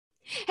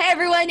Hey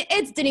everyone,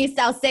 it's Denise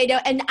Salcedo,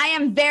 and I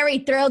am very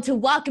thrilled to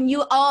welcome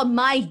you all,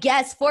 my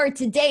guest for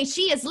today.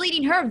 She is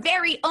leading her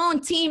very own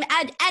team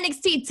at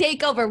NXT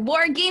TakeOver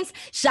War Games,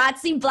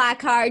 Shotzi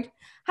Blackheart.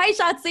 Hi,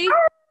 Shotzi.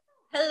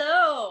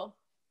 Hello.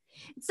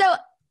 So,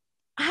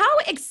 how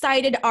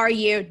excited are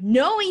you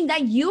knowing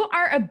that you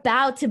are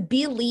about to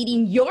be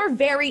leading your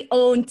very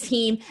own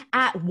team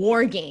at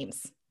War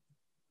Games?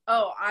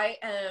 Oh, I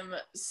am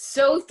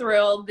so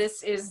thrilled.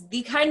 This is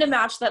the kind of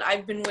match that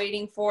I've been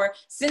waiting for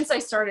since I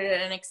started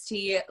at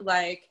NXT.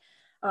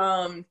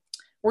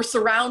 We're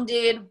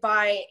surrounded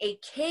by a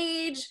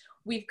cage.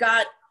 We've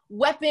got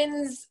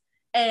weapons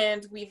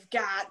and we've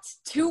got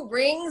two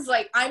rings.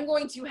 I'm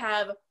going to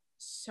have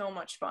so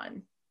much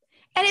fun.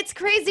 And it's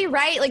crazy,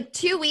 right? Like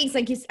 2 weeks,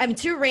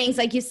 two rings,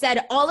 like you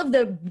said, all of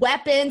the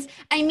weapons.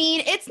 I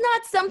mean, it's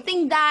not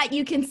something that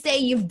you can say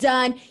you've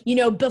done,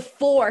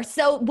 before.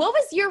 So what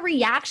was your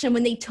reaction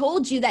when they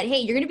told you that, hey,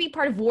 you're going to be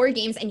part of War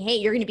Games and hey,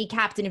 you're going to be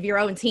captain of your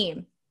own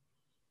team?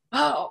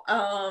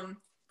 I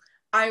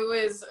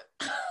was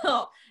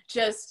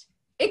just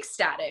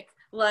ecstatic.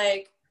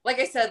 Like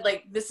I said,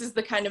 this is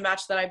the kind of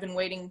match that I've been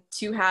waiting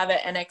to have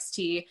at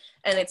NXT,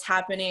 and it's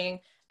happening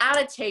at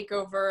a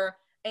takeover,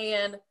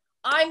 and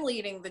I'm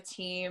leading the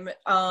team.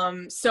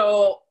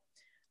 So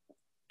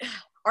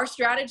our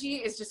strategy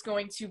is just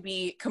going to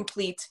be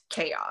complete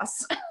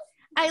chaos.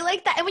 I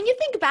like that. And when you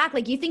think back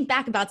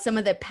about some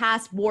of the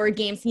past War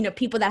Games,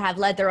 people that have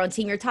led their own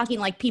team, you're talking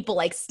like people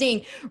like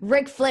Sting,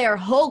 Ric Flair,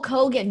 Hulk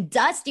Hogan,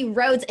 Dusty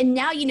Rhodes, and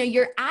now,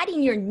 you're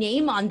adding your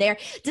name on there.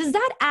 Does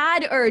it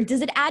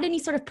add any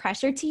sort of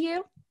pressure to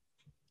you?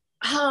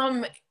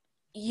 I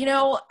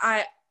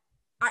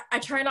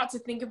try not to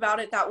think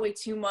about it that way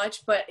too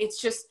much, but it's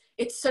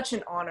such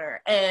an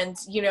honor. And,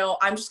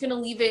 I'm just going to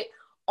leave it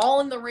all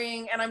in the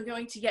ring, and I'm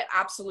going to get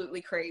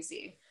absolutely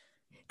crazy.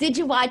 Did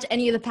you watch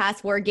any of the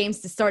past War Games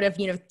to sort of,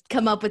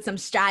 come up with some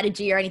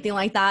strategy or anything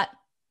like that?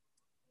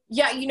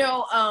 Yeah,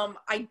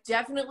 I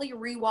definitely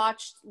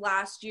rewatched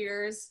last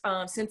year's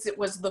since it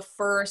was the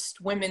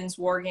first women's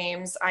War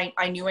Games.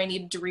 I knew I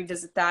needed to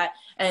revisit that,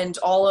 and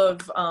all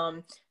of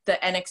the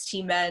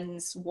NXT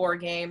men's War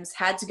Games,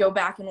 had to go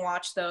back and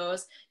watch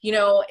those.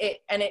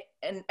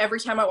 And every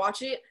time I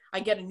watch it,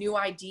 I get a new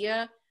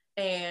idea,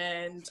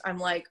 and I'm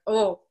like,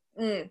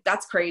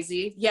 that's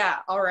crazy. Yeah,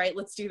 all right,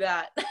 let's do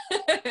that.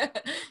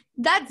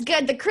 That's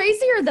good. The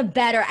crazier, the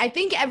better. I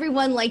think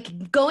everyone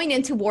going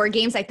into War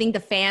Games, I think the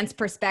fans'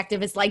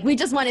 perspective is we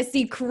just want to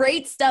see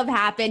great stuff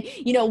happen.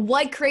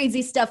 What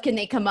crazy stuff can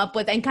they come up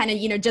with and kind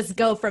of, just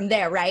go from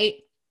there, right?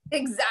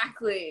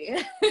 Exactly.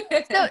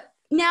 So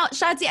now,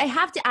 Shotzi, I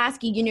have to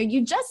ask you,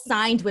 you just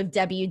signed with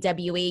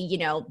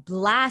WWE,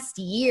 last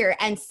year.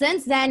 And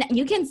since then,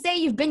 you can say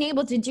you've been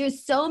able to do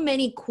so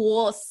many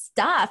cool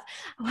stuff.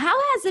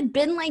 How has it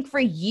been like for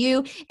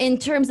you in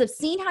terms of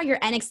seeing how your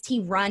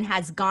NXT run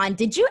has gone?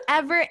 Did you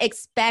ever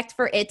expect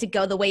for it to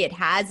go the way it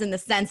has, in the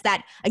sense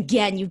that,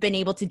 again, you've been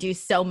able to do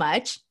so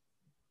much?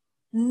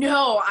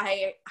 No,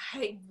 I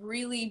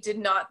really did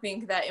not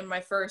think that in my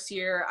first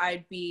year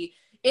I'd be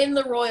in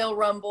the Royal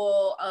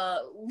Rumble,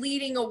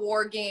 leading a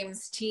War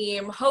Games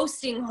team,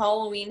 hosting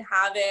Halloween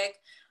Havoc.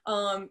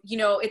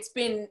 It's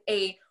been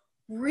a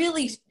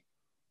really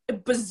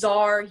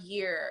bizarre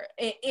year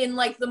in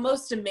the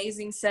most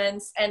amazing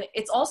sense. And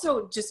it's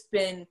also just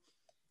been,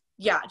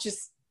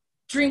 just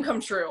dream come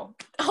true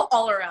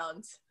all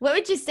around. What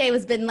would you say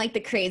has been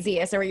the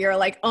craziest, or you're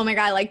like, oh my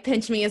God,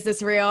 pinch me, is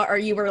this real? Or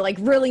you were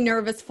really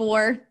nervous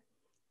for?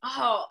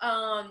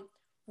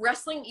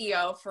 Wrestling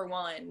EO for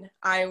one.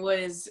 I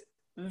was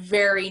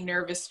very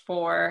nervous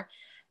for,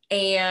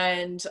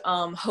 and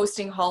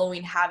hosting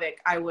Halloween Havoc,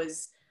 I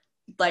was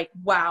like,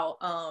 wow.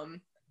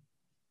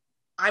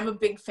 I'm a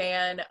big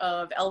fan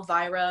of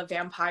Elvira,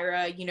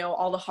 Vampira,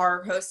 all the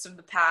horror hosts of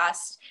the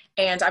past,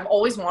 and I've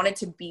always wanted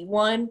to be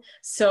one,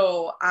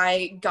 so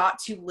I got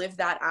to live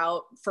that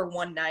out for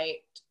one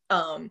night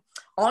on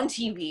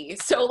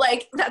TV. So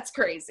that's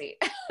crazy.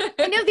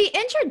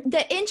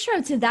 The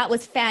intro to that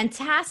was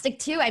fantastic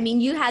too. I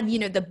mean, you had,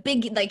 the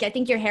big, I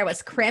think your hair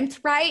was crimped,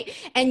 right?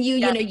 And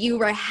you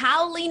were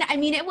howling. I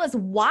mean, it was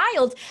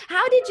wild.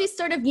 How did you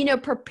sort of,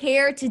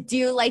 prepare to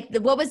do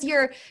what was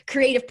your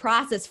creative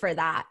process for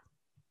that?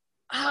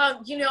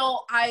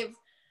 I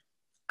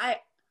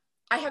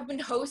have been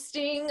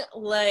hosting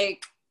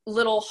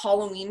little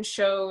Halloween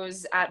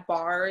shows at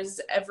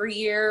bars every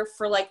year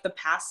for the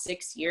past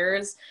 6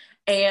 years.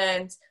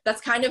 And that's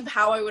kind of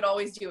how I would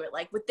always do it,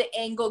 with the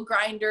angle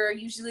grinder,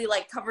 usually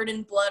covered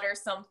in blood or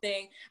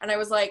something. And I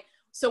was like,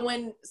 so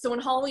when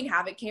Halloween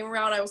Havoc came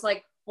around, I was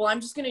like, well,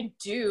 I'm just going to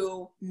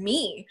do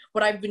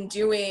what I've been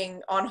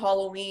doing on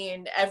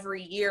Halloween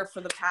every year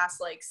for the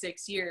past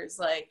 6 years.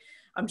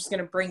 I'm just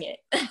going to bring it.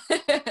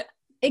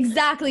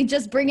 Exactly.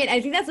 Just bring it. I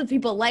think that's what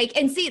people like.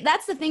 And see,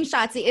 that's the thing,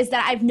 Shotzi, is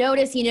that I've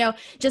noticed,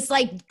 just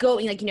like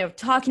going, like,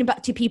 talking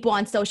about to people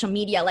on social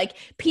media, like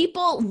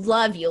people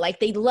love you. Like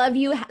they love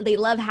you. They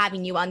love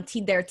having you on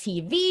their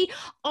TV,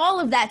 all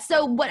of that.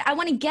 So what I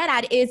want to get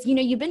at is,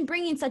 you've been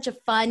bringing such a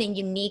fun and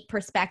unique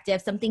perspective,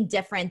 something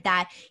different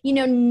that,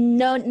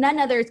 none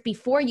others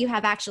before you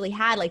have actually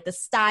had, like the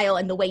style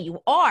and the way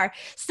you are.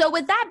 So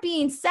with that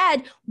being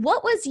said,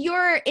 what was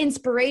your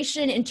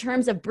inspiration in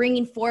terms of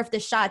bringing forth the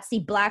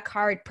Shotzi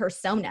Blackheart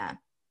persona?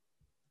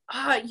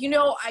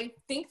 I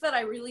think that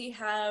I really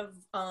have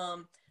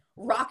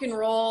rock and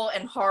roll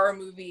and horror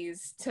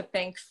movies to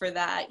thank for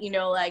that.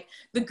 Like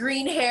the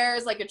green hair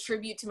is like a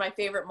tribute to my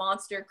favorite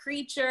monster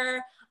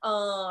creature.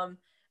 I'm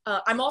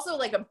also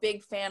like a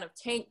big fan of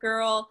Tank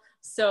Girl,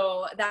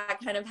 so that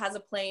kind of has a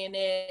play in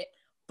it.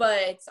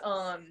 But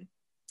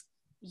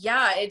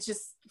yeah, it's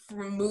just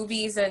from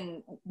movies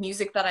and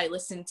music that I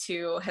listen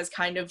to has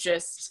kind of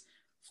just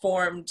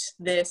formed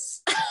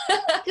this.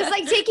 Just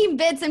like taking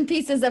bits and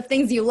pieces of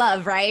things you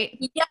love, right?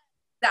 Yeah,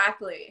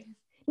 exactly.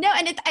 No,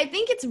 and I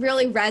think it's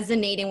really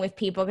resonating with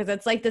people because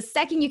it's like the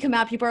second you come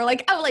out, people are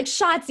like, oh, like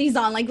Shotzi's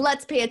on, like,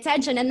 let's pay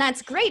attention. And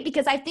that's great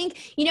because I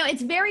think,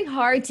 it's very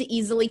hard to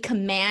easily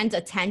command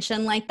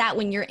attention like that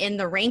when you're in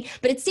the ring,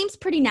 but it seems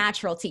pretty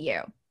natural to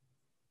you.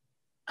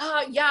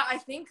 Yeah, I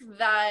think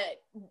that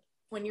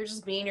when you're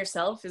just being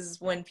yourself is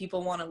when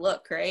people want to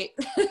look, right?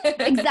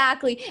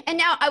 Exactly. And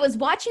now I was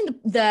watching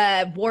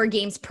the War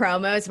Games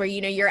promos where,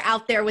 you're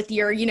out there with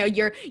your,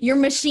 your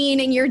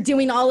machine and you're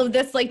doing all of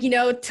this, like,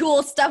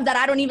 tool stuff that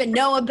I don't even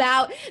know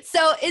about.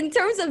 So in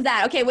terms of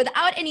that, okay,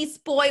 without any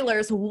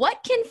spoilers,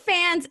 what can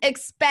fans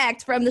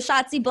expect from the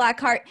Shotzi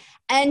Blackheart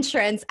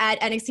entrance at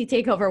NXT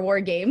TakeOver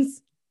War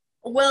Games?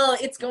 Well,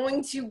 it's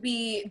going to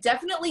be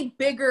definitely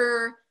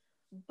bigger,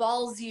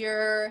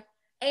 ballsier,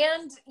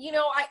 and,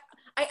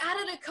 I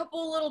added a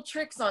couple little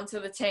tricks onto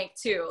the tank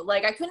too.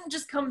 Like I couldn't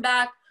just come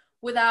back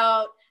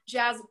without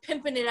Jazz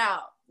pimping it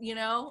out,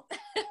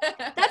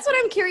 That's what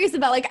I'm curious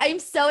about. Like, I'm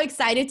so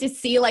excited to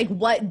see like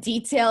what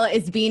detail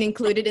is being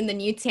included in the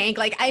new tank.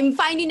 Like, I'm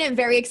finding it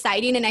very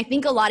exciting. And I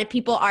think a lot of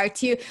people are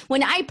too.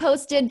 When I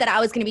posted that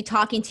I was going to be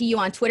talking to you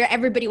on Twitter,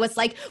 everybody was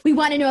like, we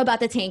want to know about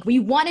the tank. We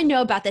want to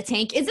know about the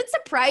tank. Is it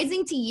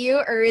surprising to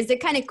you or is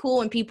it kind of cool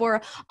when people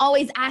are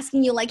always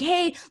asking you like,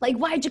 hey, like,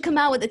 why'd you come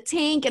out with a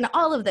tank and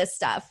all of this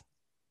stuff?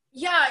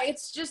 Yeah,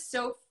 it's just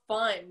so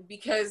fun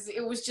because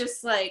it was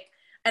just like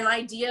an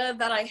idea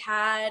that I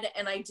had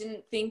and I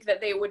didn't think that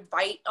they would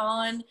bite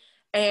on.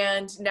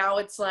 And now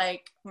it's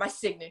like my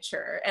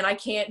signature and I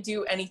can't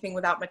do anything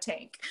without my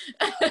tank.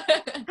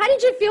 How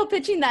did you feel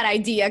pitching that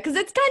idea? Because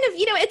it's kind of,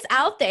 it's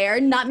out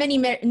there. Not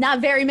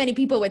very many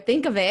people would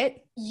think of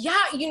it.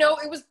 Yeah,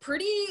 it was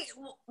pretty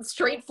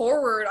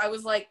straightforward. I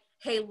was like,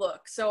 hey,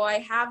 look, so I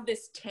have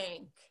this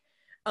tank.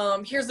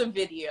 Here's a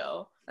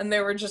video. And they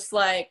were just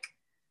like,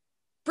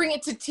 bring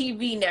it to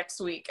TV next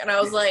week. And I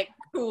was like,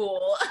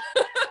 cool.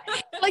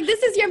 Like,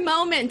 this is your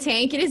moment,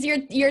 Tank. It is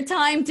your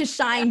time to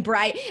shine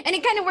bright. And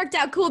it kind of worked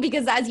out cool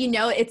because, as you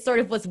know, it sort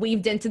of was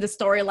weaved into the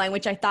storyline,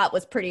 which I thought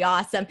was pretty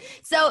awesome.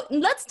 So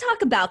let's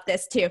talk about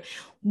this too.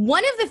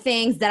 One of the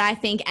things that I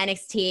think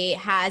NXT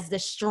has the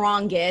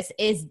strongest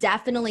is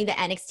definitely the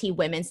NXT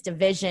women's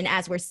division.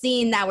 As we're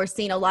seeing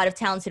a lot of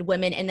talented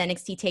women in the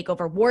NXT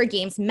TakeOver War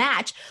Games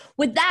match.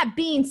 With that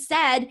being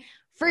said,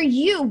 for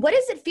you, what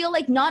does it feel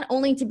like not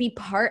only to be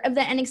part of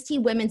the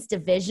NXT women's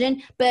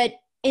division, but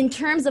in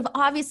terms of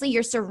obviously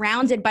you're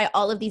surrounded by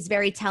all of these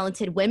very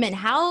talented women.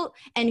 How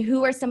and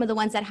who are some of the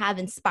ones that have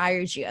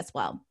inspired you as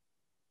well?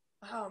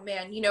 Oh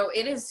man,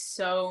 it is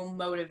so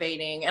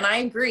motivating. And I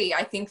agree.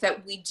 I think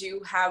that we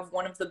do have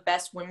one of the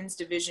best women's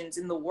divisions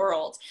in the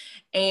world.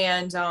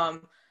 And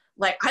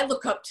like I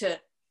look up to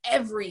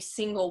every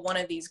single one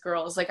of these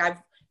girls. Like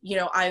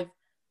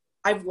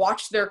I've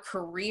watched their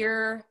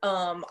career.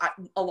 A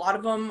lot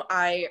of them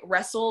I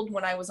wrestled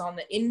when I was on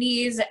the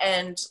indies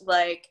and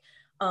like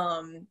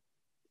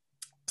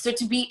so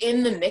to be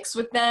in the mix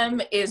with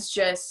them is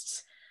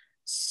just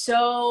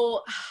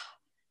so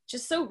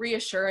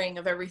reassuring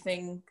of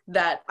everything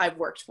that I've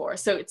worked for.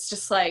 So it's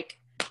just like,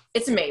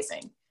 it's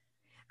amazing.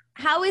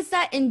 How is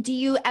that? And do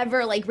you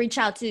ever like reach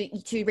out to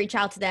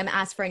them,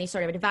 ask for any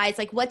sort of advice?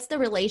 Like, what's the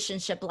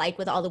relationship like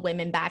with all the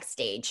women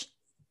backstage?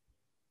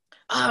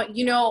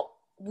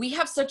 We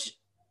have such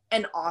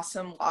an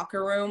awesome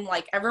locker room.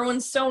 Like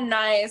everyone's so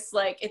nice.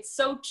 Like it's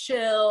so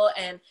chill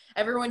and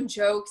everyone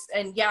jokes.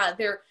 And yeah,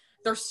 they're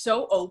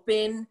so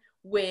open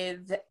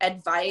with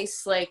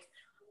advice. Like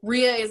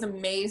Rhea is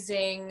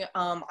amazing.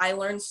 I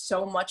learned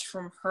so much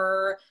from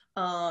her.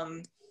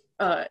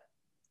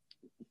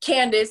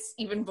 Candace,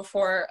 even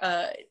before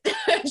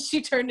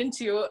she turned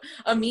into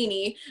a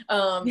meanie,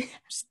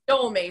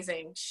 so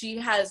amazing. She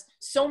has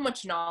so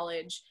much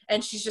knowledge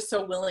and she's just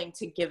so willing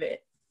to give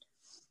it.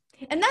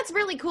 And that's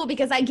really cool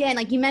because, again,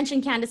 like you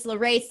mentioned, Candice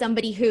LeRae,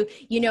 somebody who,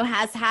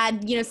 has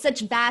had,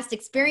 such vast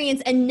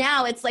experience. And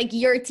now it's like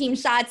your team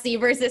Shotzi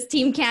versus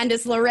team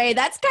Candice LeRae.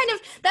 That's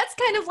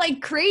kind of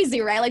like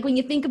crazy, right? Like when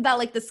you think about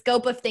like the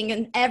scope of thing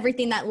and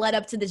everything that led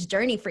up to this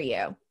journey for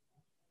you.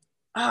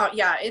 Oh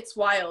yeah, it's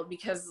wild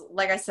because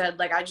like I said,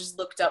 like I just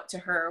looked up to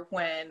her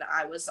when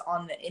I was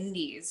on the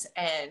indies,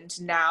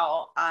 and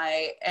now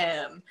I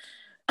am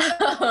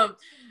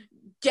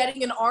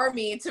getting an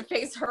army to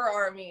face her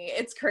army.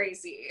 It's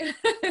crazy.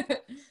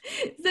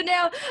 So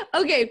now,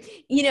 okay,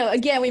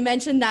 again, we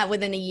mentioned that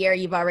within a year,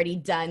 you've already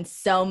done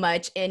so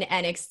much in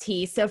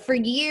NXT. So for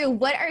you,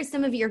 what are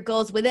some of your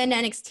goals within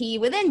NXT,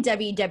 within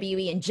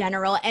WWE in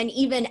general, and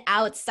even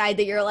outside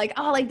that you're like,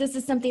 oh, like this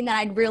is something that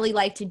I'd really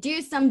like to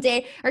do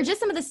someday, or just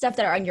some of the stuff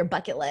that are on your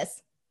bucket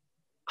list?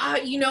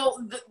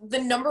 The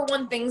number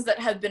one things that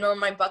have been on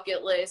my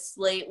bucket list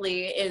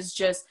lately is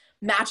just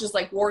matches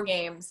like War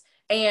Games.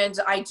 And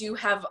I do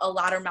have a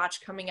ladder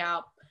match coming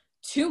out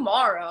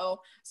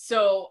tomorrow.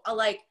 So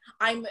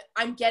I'm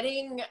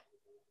getting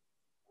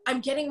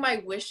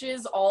my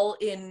wishes all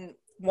in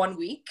 1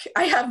 week.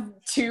 I have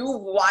 2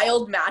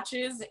 wild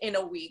matches in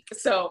a week.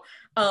 So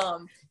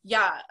I'm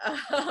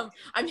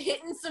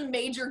hitting some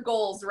major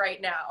goals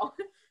right now.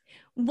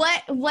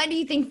 What do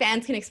you think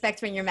fans can expect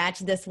from your match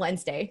this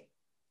Wednesday?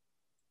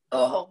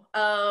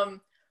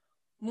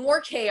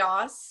 More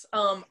chaos,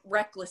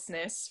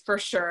 recklessness for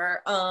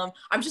sure.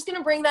 I'm just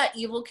gonna bring that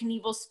Evel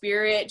Knievel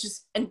spirit,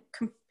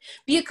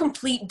 be a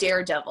complete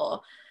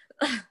daredevil.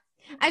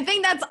 I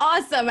think that's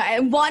awesome.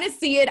 I want to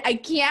see it. I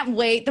can't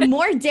wait. The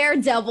more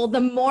Daredevil,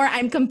 the more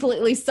I'm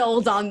completely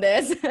sold on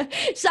this.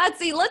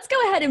 Shotzi, let's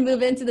go ahead and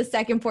move into the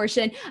second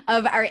portion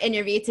of our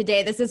interview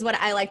today. This is what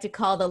I like to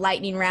call the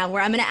lightning round,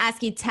 where I'm going to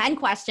ask you 10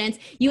 questions.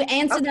 You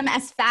answer them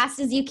as fast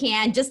as you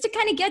can, just to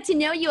kind of get to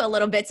know you a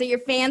little bit so your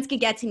fans can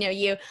get to know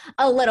you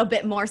a little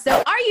bit more.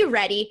 So are you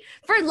ready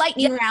for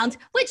lightning round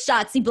with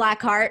Shotzi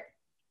Blackheart?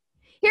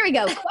 Here we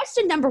go.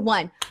 Question number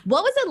 1.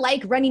 What was it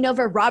like running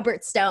over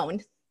Robert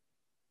Stone?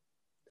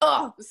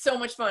 Oh, so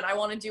much fun. I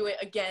want to do it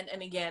again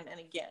and again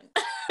and again.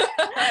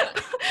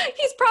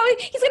 He's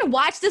going to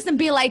watch this and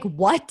be like,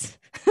 what?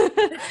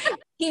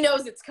 He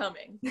knows it's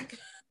coming.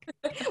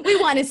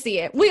 We want to see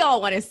it. We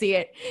all want to see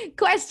it.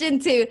 Question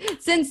 2.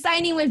 Since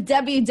signing with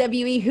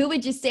WWE, who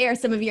would you say are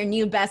some of your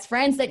new best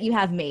friends that you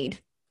have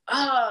made?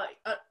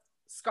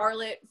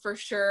 Scarlett, for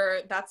sure.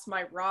 That's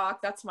my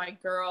rock. That's my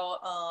girl.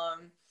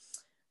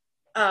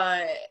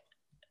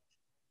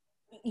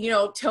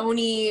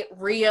 Tony,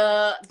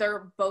 Rhea,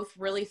 they're both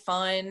really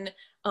fun.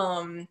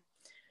 Kaden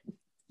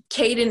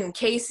and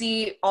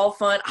Casey, all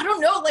fun. I don't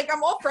know, like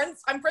I'm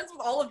friends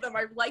with all of them.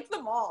 I like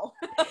them all.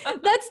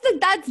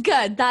 That's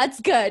good.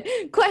 That's good.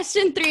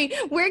 Question 3,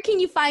 where can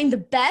you find the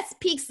best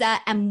pizza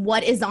and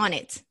what is on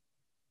it?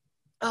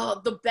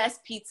 Oh, the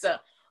best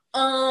pizza.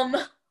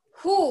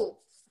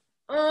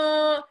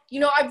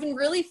 I've been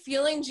really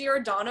feeling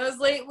Giordano's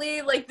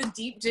lately. Like the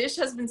deep dish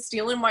has been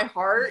stealing my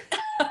heart.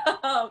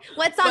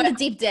 What's on the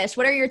deep dish?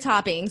 What are your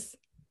toppings?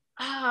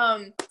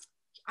 I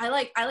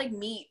like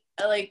meat.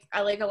 I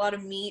like a lot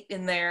of meat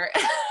in there.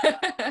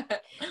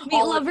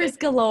 Meat lovers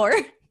galore.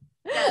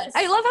 Yes.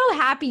 I love how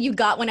happy you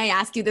got when I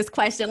asked you this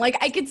question. Like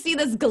I could see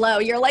this glow.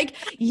 You're like,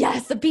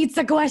 yes, a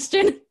pizza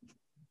question.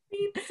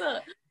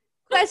 Pizza.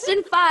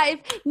 Question 5,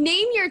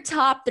 name your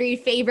top 3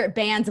 favorite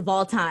bands of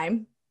all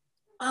time.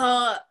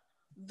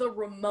 The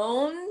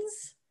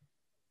Ramones,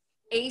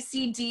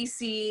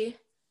 AC/DC,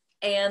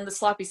 and the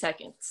Sloppy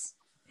Seconds.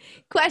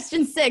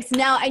 Question 6.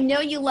 Now, I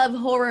know you love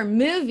horror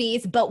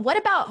movies, but what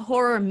about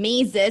horror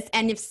mazes?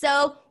 And if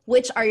so,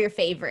 which are your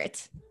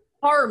favorite?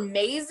 Horror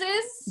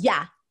mazes?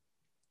 Yeah.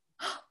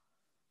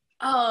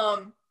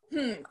 I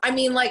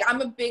mean, like,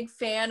 I'm a big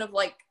fan of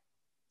like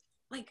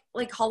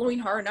Halloween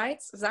Horror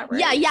Nights. Is that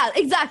right? Yeah,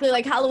 exactly.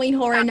 Like Halloween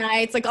Horror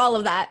Nights, like all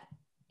of that.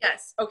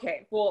 Yes.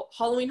 Okay. Well,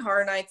 Halloween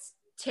Horror Nights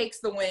takes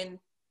the win.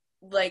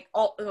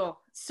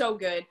 So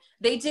good.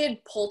 They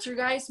did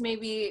Poltergeist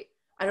maybe,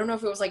 I don't know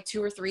if it was like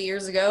 2 or 3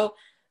 years ago.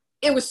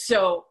 It was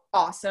so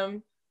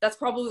awesome. That's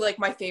probably like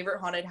my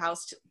favorite haunted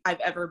house I've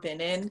ever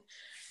been in.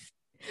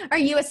 Are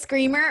you a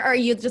screamer or are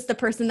you just the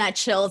person that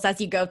chills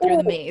as you go through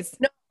the maze?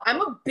 No,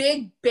 I'm a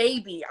big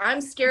baby. I'm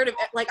scared of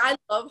like, I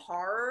love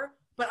horror,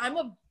 but I'm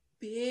a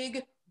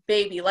big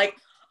baby. Like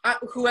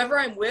whoever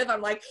I'm with,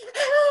 I'm like,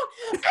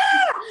 But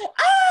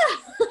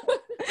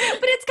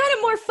it's kind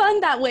of more fun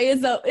that way,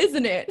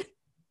 isn't it?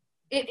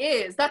 It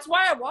is. That's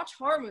why I watch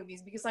horror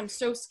movies, because I'm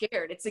so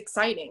scared. It's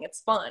exciting.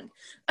 It's fun.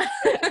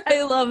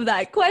 I love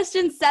that.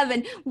 Question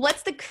 7.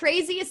 What's the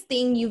craziest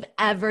thing you've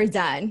ever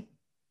done?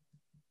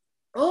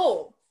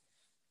 One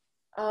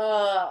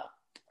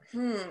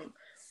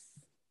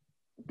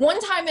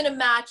time in a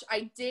match,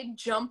 I did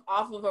jump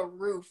off of a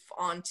roof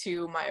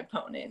onto my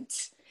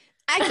opponent.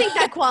 I think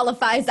that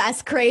qualifies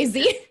as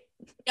crazy.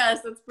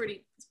 Yes, it's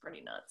pretty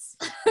nuts.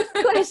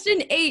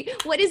 Question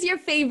 8. What is your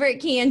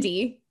favorite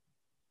candy?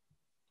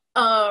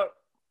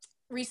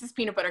 Reese's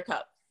Peanut Butter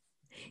Cup.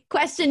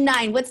 Question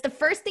 9. What's the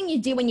first thing you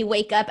do when you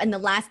wake up and the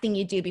last thing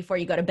you do before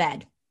you go to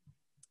bed?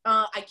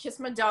 I kiss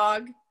my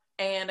dog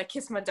and I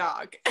kiss my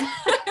dog.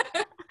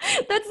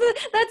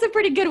 That's a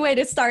pretty good way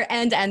to start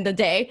and end the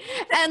day.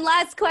 And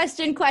last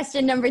question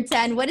number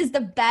 10. What is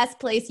the best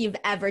place you've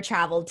ever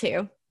traveled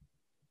to?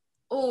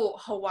 Oh,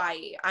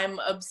 Hawaii. I'm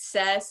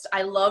obsessed.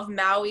 I love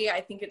Maui. I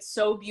think it's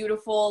so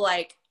beautiful.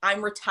 Like,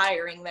 I'm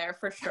retiring there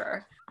for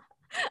sure.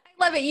 I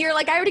love it. You're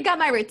like, I already got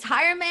my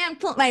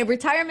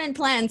retirement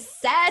plan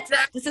set.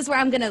 This is where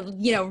I'm going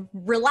to,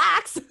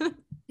 relax.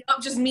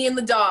 Just me and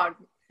the dog.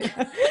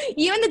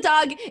 You and the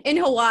dog in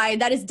Hawaii.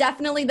 That is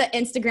definitely the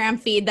Instagram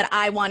feed that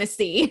I want to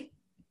see.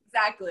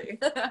 Exactly.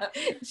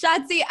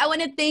 Shotzi, I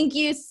want to thank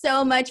you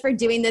so much for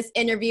doing this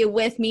interview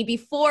with me.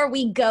 Before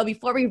we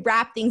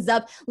wrap things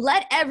up,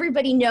 let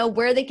everybody know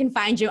where they can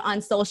find you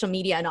on social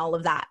media and all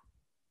of that.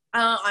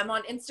 I'm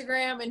on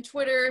Instagram and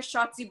Twitter,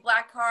 Shotzi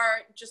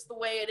Blackheart, just the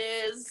way it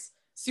is.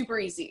 Super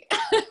easy.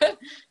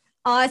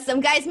 Awesome.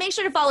 Guys, make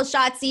sure to follow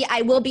Shotzi.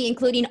 I will be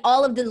including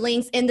all of the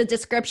links in the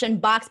description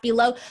box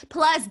below.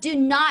 Plus, do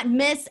not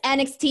miss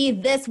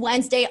NXT this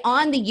Wednesday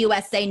on the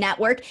USA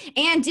Network.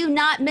 And do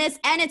not miss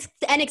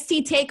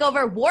NXT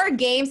TakeOver War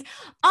Games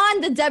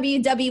on the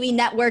WWE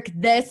Network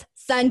this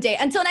Sunday.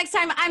 Until next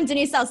time, I'm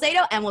Denise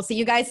Salcedo, and we'll see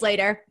you guys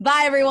later.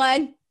 Bye,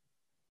 everyone.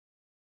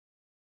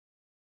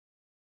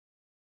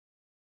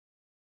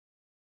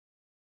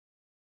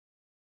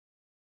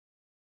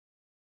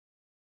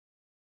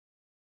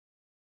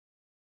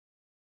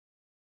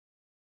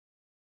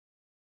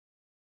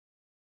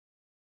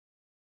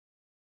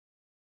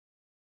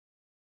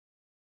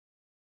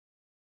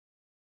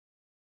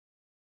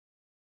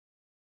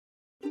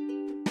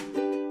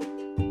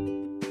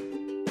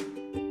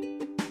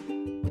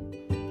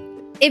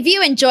 If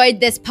you enjoyed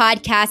this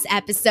podcast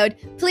episode,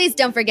 please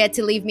don't forget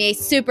to leave me a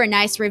super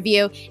nice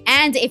review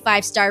and a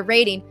 5-star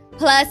rating.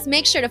 Plus,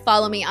 make sure to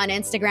follow me on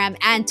Instagram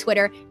and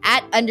Twitter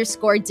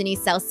 @_Denise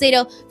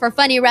Salcedo for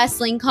funny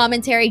wrestling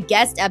commentary,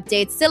 guest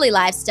updates, silly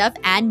live stuff,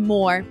 and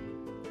more.